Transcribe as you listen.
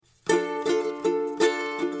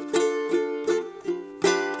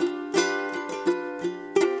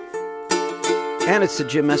And it's the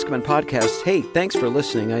Jim Meskimen Podcast. Hey, thanks for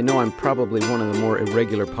listening. I know I'm probably one of the more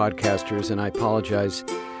irregular podcasters, and I apologize.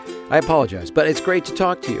 But it's great to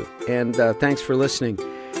talk to you, and thanks for listening.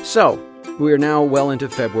 So, we are now well into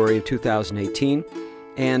February of 2018,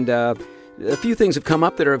 and a few things have come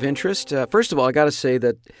up that are of interest. First of all, I got to say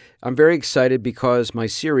that I'm very excited because my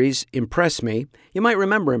series, Impress Me, you might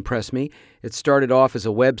remember Impress Me. It started off as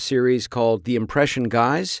a web series called The Impression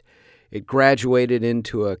Guys. It graduated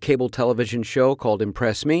into a cable television show called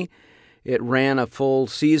Impress Me. It ran a full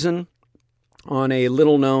season on a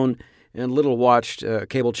little-known and little-watched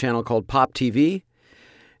cable channel called Pop TV.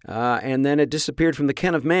 And then it disappeared from the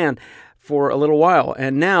ken of man for a little while.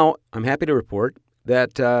 And now I'm happy to report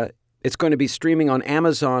that it's going to be streaming on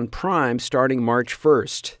Amazon Prime starting March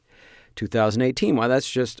 1st, 2018. Well,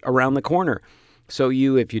 that's just around the corner. So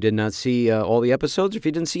if you did not see all the episodes, if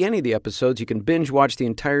you didn't see any of the episodes, you can binge watch the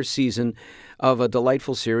entire season of a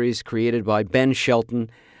delightful series created by Ben Shelton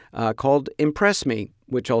called Impress Me,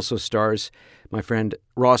 which also stars my friend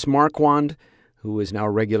Ross Marquand, who is now a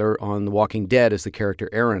regular on The Walking Dead as the character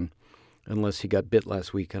Aaron, unless he got bit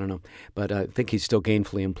last week, I don't know. But I think he's still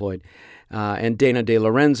gainfully employed. And Dana De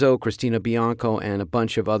Lorenzo, Christina Bianco, and a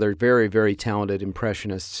bunch of other very, very talented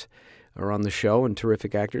impressionists are on the show, and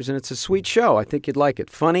terrific actors, and it's a sweet show. I think you'd like it.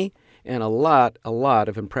 Funny and a lot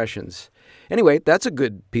of impressions. Anyway, that's a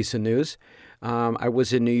good piece of news. I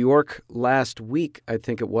was in New York last week, I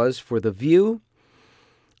think it was, for The View.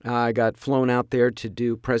 I got flown out there to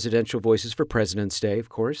do presidential voices for President's Day, of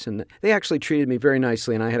course, and they actually treated me very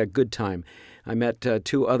nicely, and I had a good time. I met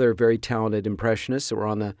two other very talented impressionists that were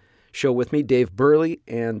on the show with me, Dave Burley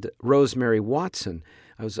and Rosemary Watson.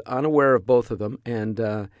 I was unaware of both of them, and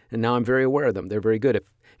now I'm very aware of them. They're very good.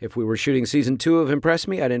 If we were shooting season 2 of Impress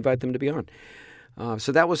Me, I'd invite them to be on.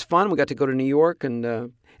 So that was fun. We got to go to New York,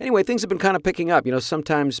 and anyway, things have been kind of picking up. You know,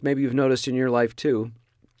 sometimes maybe you've noticed in your life too,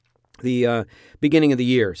 the beginning of the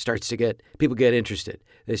year people get interested.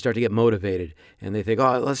 They start to get motivated, and they think,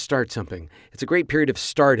 oh, let's start something. It's a great period of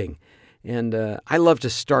starting, and I love to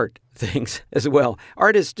start things as well.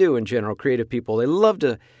 Artists do in general, creative people. They love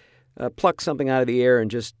to pluck something out of the air and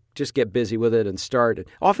just get busy with it and start.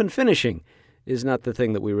 Often finishing is not the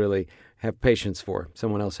thing that we really have patience for.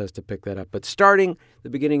 Someone else has to pick that up. But starting the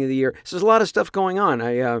beginning of the year, so there's a lot of stuff going on.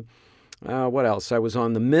 What else? I was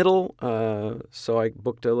on The Middle, so I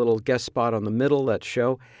booked a little guest spot on The Middle, that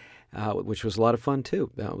show, which was a lot of fun too.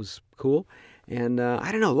 That was cool. And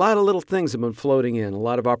I don't know, a lot of little things have been floating in, a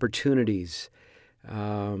lot of opportunities.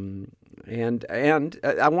 And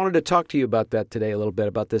I wanted to talk to you about that today a little bit,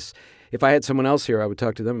 about this. If I had someone else here, I would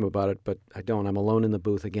talk to them about it, but I don't. I'm alone in the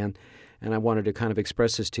booth again, and I wanted to kind of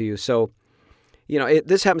express this to you. So, you know,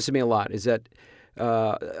 this happens to me a lot, is that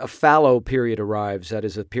a fallow period arrives. That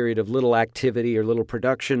is a period of little activity or little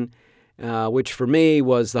production, which for me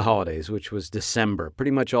was the holidays, which was December.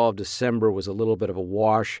 Pretty much all of December was a little bit of a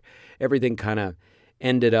wash. Everything kind of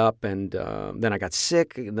ended up, and then I got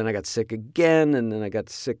sick, and then I got sick again, and then I got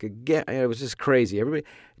sick again. It was just crazy. Everybody,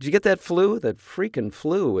 did you get that flu? That freaking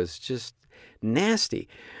flu was just nasty.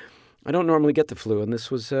 I don't normally get the flu, and this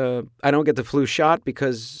was, I don't get the flu shot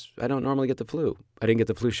because I don't normally get the flu. I didn't get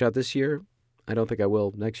the flu shot this year. I don't think I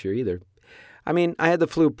will next year either. I mean, I had the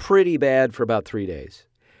flu pretty bad for about 3 days,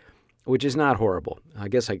 which is not horrible. I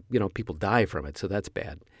guess people die from it, so that's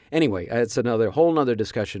bad. Anyway, it's whole nother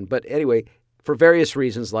discussion. But anyway, for various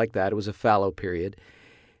reasons like that, it was a fallow period.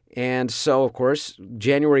 And so, of course,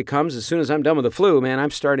 January comes. As soon as I'm done with the flu, man,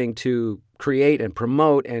 I'm starting to create and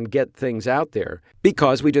promote and get things out there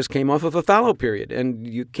because we just came off of a fallow period. And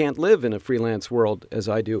you can't live in a freelance world, as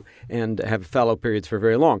I do, and have fallow periods for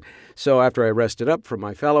very long. So after I rested up from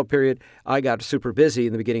my fallow period, I got super busy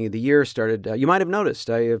in the beginning of the year. You might have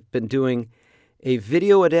noticed, I have been doing a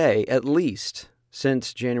video a day, at least,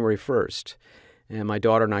 since January 1st. And my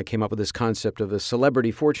daughter and I came up with this concept of a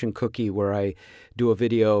celebrity fortune cookie where I do a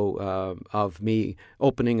video of me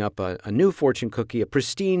opening up a new fortune cookie, a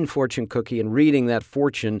pristine fortune cookie, and reading that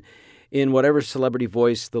fortune in whatever celebrity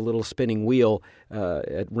voice the little spinning wheel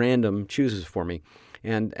at random chooses for me.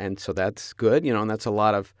 And so that's good, and that's a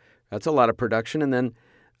lot of production. And then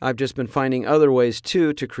I've just been finding other ways,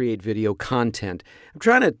 too, to create video content. I'm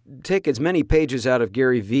trying to take as many pages out of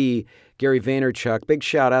Gary Vaynerchuk. Big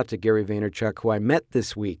shout out to Gary Vaynerchuk, who I met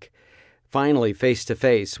this week, finally,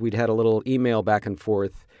 face-to-face. We'd had a little email back and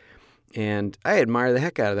forth, and I admire the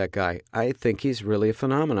heck out of that guy. I think he's really a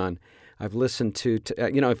phenomenon. I've listened to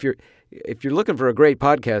if you're looking for a great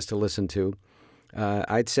podcast to listen to,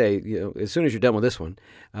 I'd say, as soon as you're done with this one,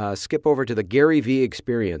 skip over to the Gary V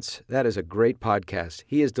Experience. That is a great podcast.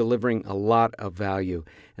 He is delivering a lot of value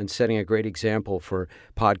and setting a great example for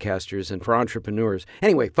podcasters and for entrepreneurs.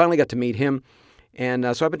 Anyway, finally got to meet him, and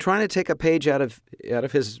so I've been trying to take a page out of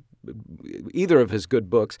his either of his good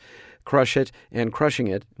books, Crush It and Crushing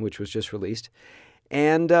It, which was just released,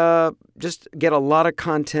 and just get a lot of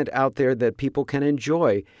content out there that people can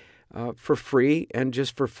enjoy. For free and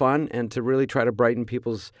just for fun, and to really try to brighten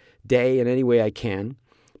people's day in any way I can,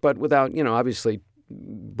 but without, obviously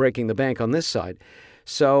breaking the bank on this side.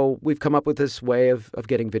 So we've come up with this way of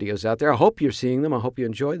getting videos out there. I hope you're seeing them. I hope you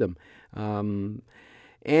enjoy them.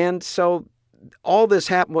 And so all this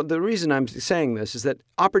happened. Well, the reason I'm saying this is that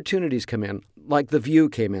opportunities come in, like The View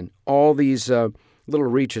came in. All these little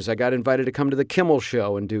reaches. I got invited to come to the Kimmel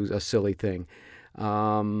Show and do a silly thing.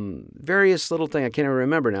 Various little things, I can't even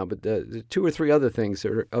remember now, but 2 or 3 other things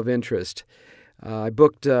that are of interest. I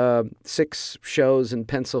booked 6 shows in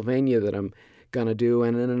Pennsylvania that I'm going to do,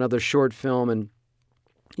 and then another short film. And,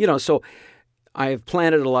 so I have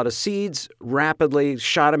planted a lot of seeds rapidly,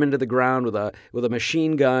 shot them into the ground with a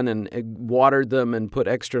machine gun and watered them and put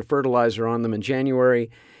extra fertilizer on them in January.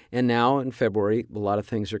 And now in February, a lot of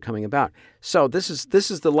things are coming about. So this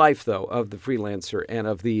is the life, though, of the freelancer and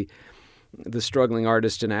of the struggling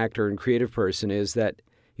artist and actor and creative person, is that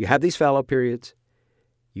you have these fallow periods,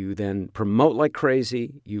 you then promote like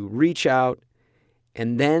crazy, you reach out,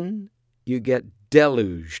 and then you get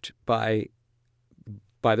deluged by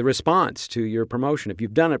the response to your promotion. If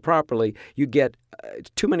you've done it properly, you get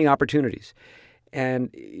too many opportunities.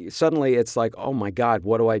 And suddenly it's like, oh my God,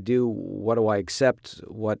 what do I do? What do I accept?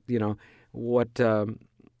 What is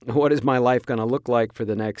my life going to look like for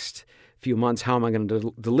the next few months? How am I going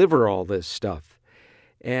to deliver all this stuff?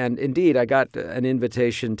 And indeed, I got an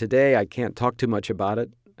invitation today. I can't talk too much about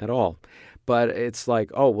it at all. But it's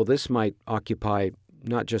like, oh, well, this might occupy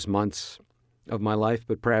not just months of my life,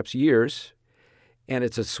 but perhaps years. And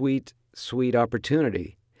it's a sweet, sweet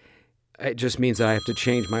opportunity. It just means that I have to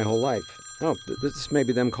change my whole life. Oh, this may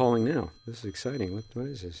be them calling now. This is exciting. What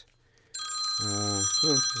is this?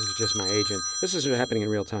 This is just my agent. This is happening in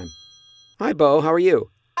real time. Hi, Bo. How are you?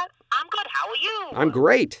 I'm good. How are you? I'm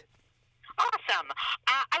great. Awesome.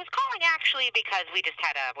 I was calling actually because we just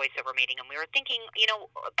had a voiceover meeting, and we were thinking,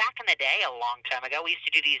 back in the day, a long time ago, we used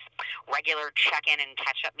to do these regular check-in and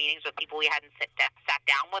catch-up meetings with people we hadn't sat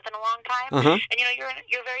down with in a long time. Uh-huh. And,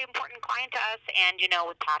 you're a very important client to us, and,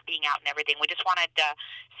 with Pat being out and everything, we just wanted to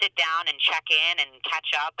sit down and check in and catch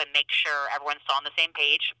up and make sure everyone's still on the same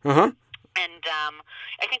page. Uh-huh. And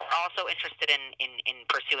I think we're also interested in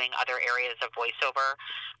pursuing other areas of voiceover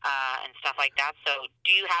and stuff like that. So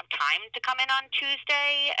do you have time to come in on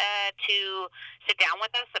Tuesday to sit down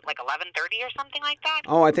with us at like 11:30 or something like that?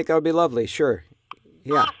 Oh, I think that would be lovely. Sure.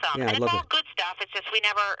 Yeah. Awesome. Yeah, and it's all good stuff. It's just we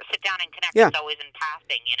never sit down and connect. Yeah. It's always in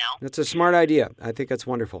passing, That's a smart idea. I think that's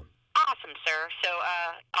wonderful. Awesome, sir. So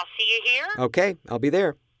I'll see you here. Okay. I'll be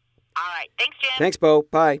there. All right. Thanks, Jim. Thanks, Bo.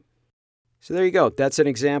 Bye. So there you go. That's an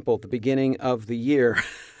example. At the beginning of the year,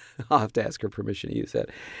 I'll have to ask her permission to use that.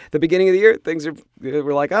 The beginning of the year,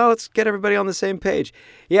 we're like, oh, let's get everybody on the same page.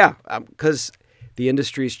 Yeah, because the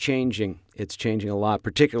industry is changing. It's changing a lot,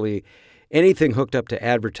 particularly anything hooked up to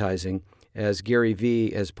advertising, as Gary V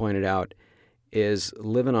has pointed out, is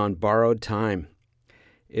living on borrowed time.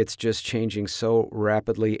 It's just changing so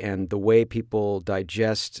rapidly, and the way people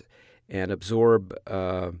digest and absorb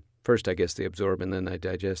first, I guess they absorb and then they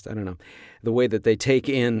digest. I don't know. The way that they take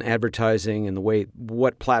in advertising and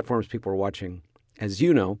what platforms people are watching, as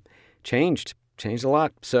you know, changed a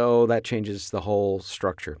lot. So that changes the whole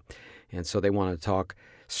structure. And so they want to talk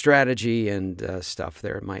strategy and stuff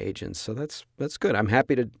there, my agents. So that's good.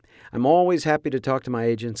 I'm always happy to talk to my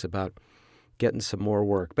agents about getting some more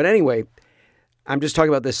work. But anyway, I'm just talking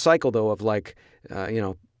about this cycle, though, of I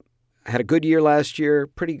had a good year last year,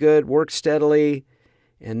 pretty good, worked steadily.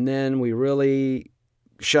 And then we really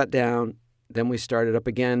shut down. Then we started up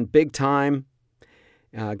again, big time,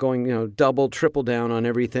 going, double, triple down on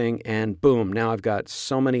everything. And boom, now I've got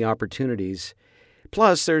so many opportunities.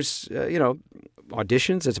 Plus, there's,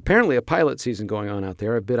 auditions. It's apparently a pilot season going on out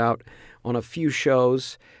there. I've been out on a few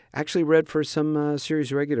shows. Actually read for some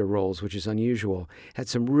series regular roles, which is unusual. Had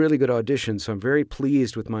some really good auditions, so I'm very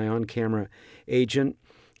pleased with my on-camera agent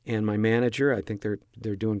and my manager. I think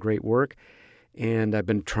they're doing great work. And I've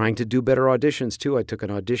been trying to do better auditions, too. I took an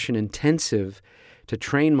audition intensive to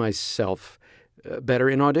train myself better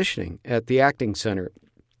in auditioning at the Acting Center,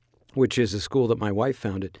 which is a school that my wife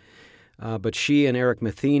founded. But she and Eric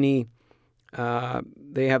Matheny,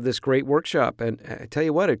 they have this great workshop. And I tell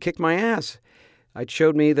you what, it kicked my ass. it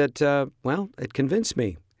showed me that, it convinced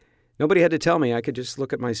me. Nobody had to tell me. I could just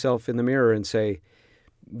look at myself in the mirror and say,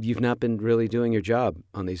 you've not been really doing your job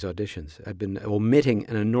on these auditions. I've been omitting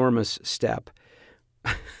an enormous step,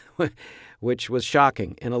 which was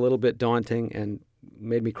shocking and a little bit daunting and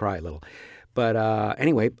made me cry a little. But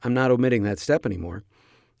anyway, I'm not omitting that step anymore.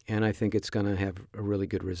 And I think it's going to have a really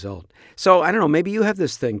good result. So I don't know, maybe you have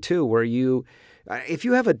this thing too where if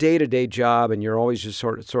you have a day-to-day job and you're always just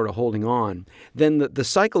sort of holding on, then the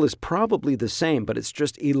cycle is probably the same, but it's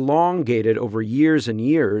just elongated over years and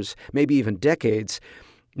years, maybe even decades,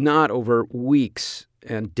 not over weeks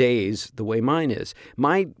and days the way mine is.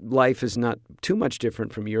 My life is not too much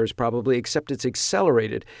different from yours probably, except it's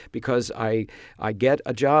accelerated because I get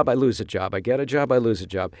a job, I lose a job. I get a job, I lose a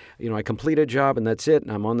job. I complete a job and that's it,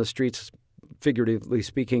 and I'm on the streets, figuratively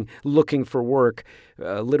speaking, looking for work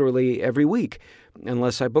literally every week,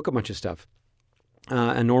 unless I book a bunch of stuff.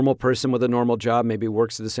 A normal person with a normal job maybe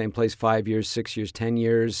works at the same place 5 years, 6 years, 10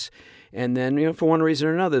 years, and then, for one reason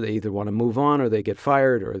or another, they either want to move on or they get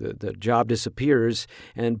fired or the job disappears,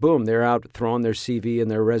 and boom, they're out throwing their CV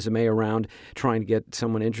and their resume around trying to get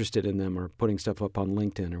someone interested in them or putting stuff up on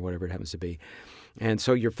LinkedIn or whatever it happens to be. And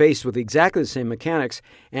so you're faced with exactly the same mechanics.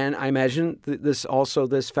 And I imagine this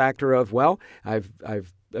factor of, I've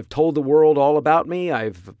told the world all about me.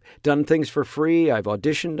 I've done things for free. I've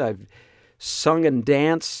auditioned. I've sung and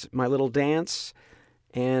danced my little dance.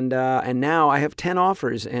 And now I have 10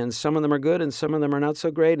 offers, and some of them are good, and some of them are not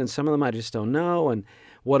so great, and some of them I just don't know. And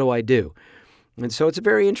what do I do? And so it's a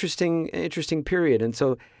very interesting period. And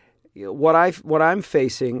so what I'm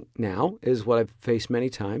facing now is what I've faced many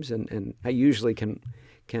times, and I usually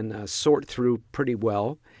can sort through pretty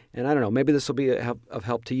well. And I don't know, maybe this will be of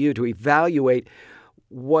help to you to evaluate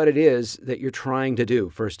what it is that you're trying to do,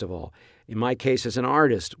 first of all. In my case, as an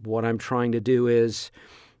artist, what I'm trying to do is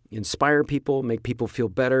inspire people, make people feel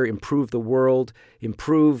better, improve the world,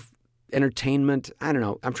 improve entertainment. I don't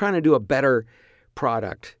know. I'm trying to do a better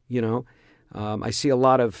product, I see a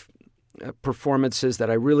lot of performances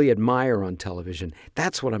that I really admire on television.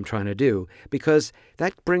 That's what I'm trying to do because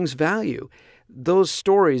that brings value. Those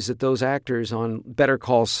stories that those actors on Better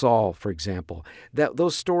Call Saul, for example,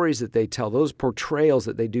 those stories that they tell, those portrayals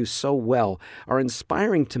that they do so well are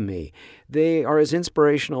inspiring to me. They are as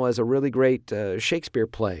inspirational as a really great Shakespeare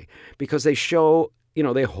play because they show,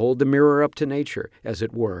 they hold the mirror up to nature, as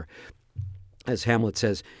it were, as Hamlet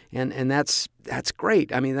says. And that's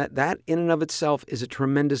great. I mean, that in and of itself is a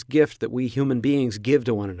tremendous gift that we human beings give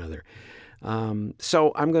to one another.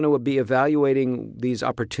 So I'm going to be evaluating these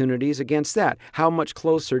opportunities against that. How much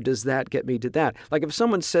closer does that get me to that? Like if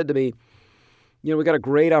someone said to me, we got a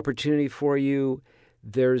great opportunity for you.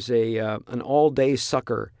 There's an all-day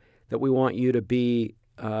sucker that we want you to be.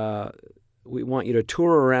 We want you to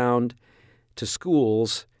tour around to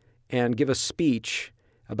schools and give a speech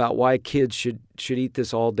about why kids should eat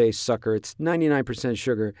this all-day sucker. It's 99%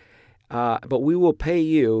 sugar, but we will pay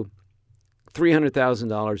you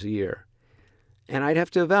 $300,000 a year. And I'd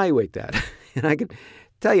have to evaluate that. And I could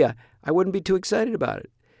tell you, I wouldn't be too excited about it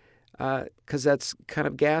because that's kind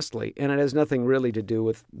of ghastly. And it has nothing really to do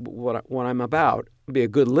with what I'm about. It'd be a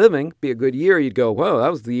good living, be a good year. You'd go, whoa,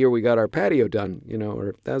 that was the year we got our patio done,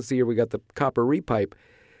 or that was the year we got the copper repipe.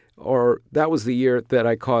 Or that was the year that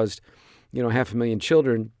I caused, 500,000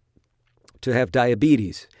 children to have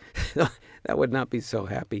diabetes. That would not be so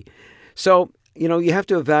happy. So, you have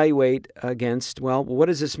to evaluate against, what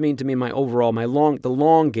does this mean to me in my overall, the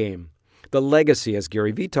long game, the legacy, as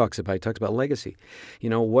Gary Vee talks about. He talks about legacy.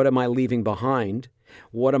 What am I leaving behind?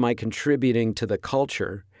 What am I contributing to the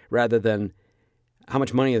culture rather than how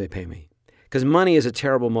much money do they pay me? Because money is a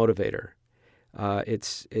terrible motivator.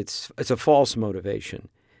 It's a false motivation.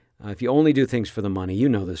 If you only do things for the money, you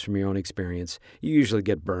know this from your own experience, you usually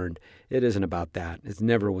get burned. It isn't about that. It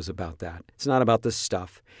never was about that. It's not about the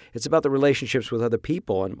stuff. It's about the relationships with other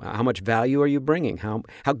people and how much value are you bringing? How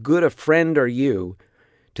good a friend are you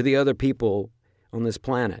to the other people on this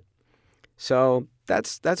planet? So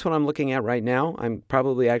that's what I'm looking at right now. I'm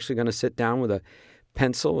probably actually going to sit down with a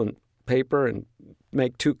pencil and paper and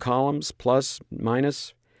make 2 columns, plus,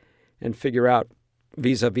 minus, and figure out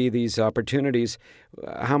vis-a-vis these opportunities,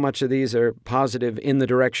 how much of these are positive in the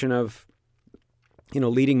direction of,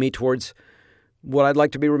 leading me towards what I'd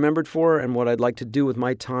like to be remembered for and what I'd like to do with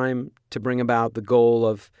my time to bring about the goal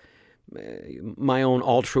of my own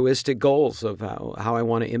altruistic goals of how I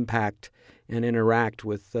want to impact and interact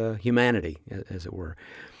with humanity, as it were,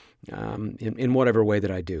 in whatever way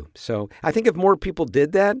that I do. So I think if more people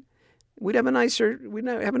did that, we'd have a nicer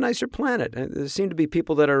planet. There seem to be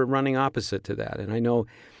people that are running opposite to that. And I know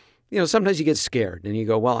sometimes you get scared and you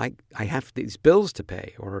go, well, I have these bills to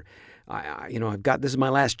pay, or this is my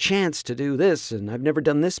last chance to do this, and I've never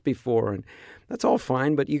done this before, and that's all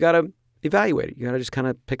fine, but you got to evaluate it. You got to just kind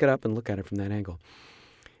of pick it up and look at it from that angle.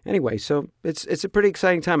 Anyway, so it's a pretty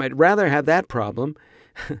exciting time. I'd rather have that problem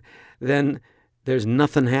than there's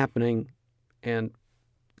nothing happening and,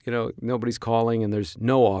 nobody's calling and there's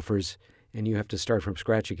no offers and you have to start from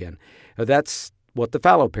scratch again. That's what the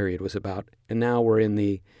fallow period was about. And now we're in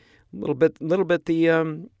the little bit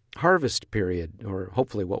the harvest period, or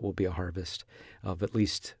hopefully what will be a harvest of at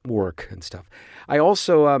least work and stuff. I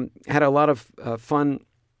also had a lot of fun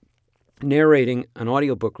narrating an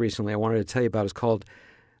audiobook recently I wanted to tell you about. It's called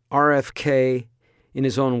RFK in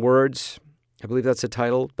His Own Words. I believe that's the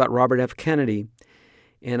title, about Robert F. Kennedy.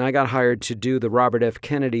 And I got hired to do the Robert F.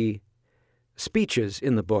 Kennedy speeches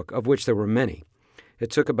in the book, of which there were many.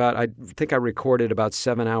 It took I think I recorded about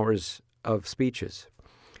 7 hours of speeches.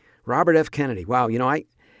 Robert F. Kennedy. Wow,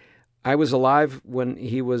 I was alive when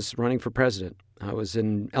he was running for president. I was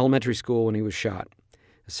in elementary school when he was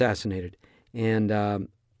assassinated. And,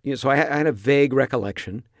 so I had a vague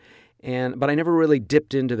recollection. But I never really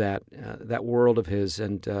dipped into that world of his.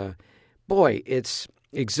 And boy, it's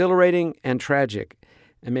exhilarating and tragic.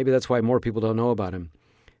 And maybe that's why more people don't know about him.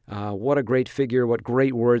 What a great figure, what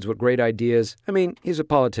great words, what great ideas. I mean, he's a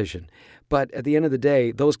politician. But at the end of the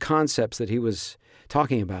day, those concepts that he was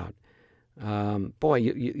talking about,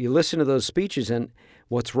 you listen to those speeches, and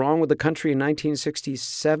what's wrong with the country in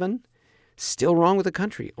 1967? Still wrong with the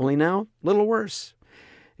country, only now a little worse.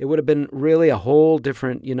 It would have been really a whole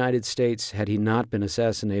different United States had he not been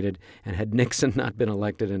assassinated and had Nixon not been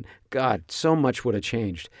elected. And God, so much would have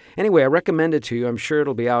changed. Anyway, I recommend it to you. I'm sure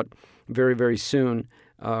it'll be out very, very soon.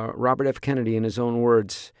 Robert F. Kennedy in His Own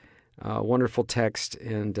Words. Wonderful text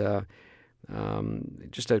and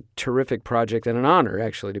just a terrific project and an honor,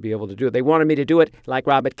 actually, to be able to do it. They wanted me to do it like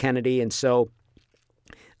Robert Kennedy, and so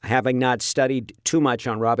having not studied too much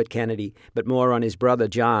on Robert Kennedy, but more on his brother,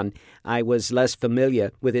 John, I was less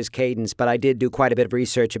familiar with his cadence, but I did do quite a bit of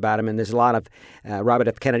research about him, and there's a lot of Robert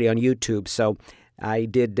F. Kennedy on YouTube, so I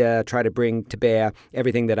did try to bring to bear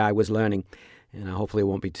everything that I was learning, and hopefully it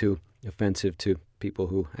won't be too offensive to people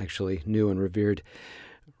who actually knew and revered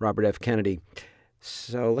Robert F. Kennedy.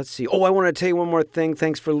 So let's see. Oh, I want to tell you one more thing.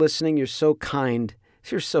 Thanks for listening. You're so kind.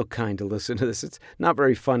 You're so kind to listen to this. It's not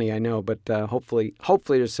very funny, I know, but hopefully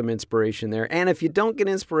there's some inspiration there. And if you don't get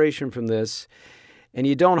inspiration from this, and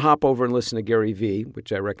you don't hop over and listen to Gary Vee,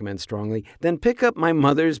 which I recommend strongly, then pick up my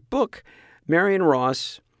mother's book. Marion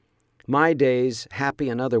Ross, My Days, Happy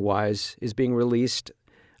and Otherwise, is being released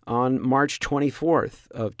on March 24th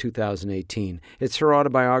of 2018. It's her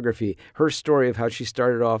autobiography, her story of how she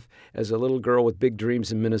started off as a little girl with big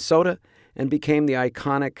dreams in Minnesota and became the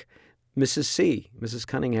iconic Mrs.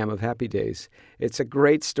 Cunningham of Happy Days. It's a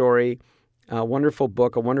great story, a wonderful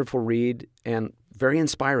book, a wonderful read, and very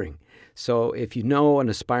inspiring. So if you know an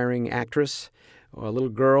aspiring actress, or a little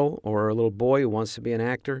girl, or a little boy who wants to be an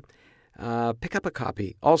actor, pick up a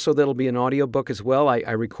copy. Also, there'll be an audiobook as well.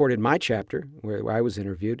 I recorded my chapter where I was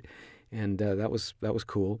interviewed, and that was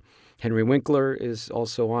cool. Henry Winkler is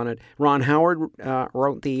also on it. Ron Howard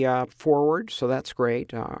wrote the foreword, so that's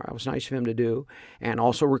great. It was nice of him to do, and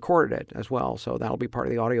also recorded it as well, so that'll be part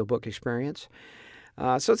of the audiobook experience.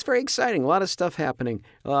 So it's very exciting. A lot of stuff happening.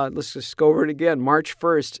 Let's just go over it again. March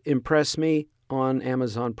 1st, Impress Me on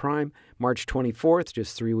Amazon Prime. March 24th,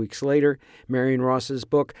 just 3 weeks later, Marion Ross's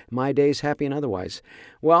book, My Days, Happy and Otherwise.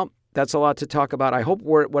 Well, that's a lot to talk about. I hope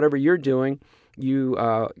whatever you're doing, you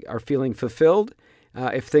are feeling fulfilled.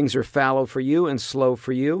 If things are fallow for you and slow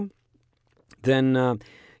for you, then,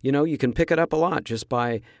 you can pick it up a lot just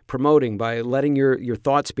by promoting, by letting your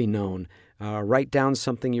thoughts be known. Write down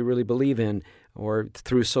something you really believe in, or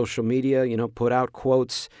through social media, put out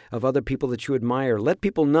quotes of other people that you admire. Let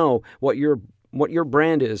people know what your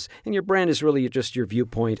brand is. And your brand is really just your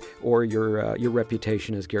viewpoint or your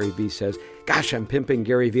reputation, as Gary Vee says. Gosh, I'm pimping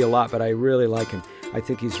Gary Vee a lot, but I really like him. I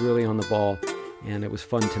think he's really on the ball, and it was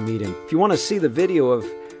fun to meet him. If you want to see the video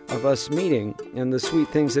of us meeting and the sweet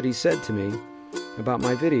things that he said to me about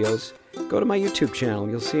my videos, go to my YouTube channel.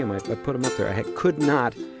 You'll see him. I put him up there. I could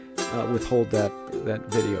not withhold that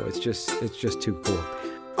video. It's just too cool.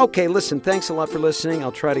 Okay, listen, thanks a lot for listening.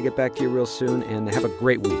 I'll try to get back to you real soon, and have a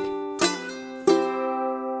great week.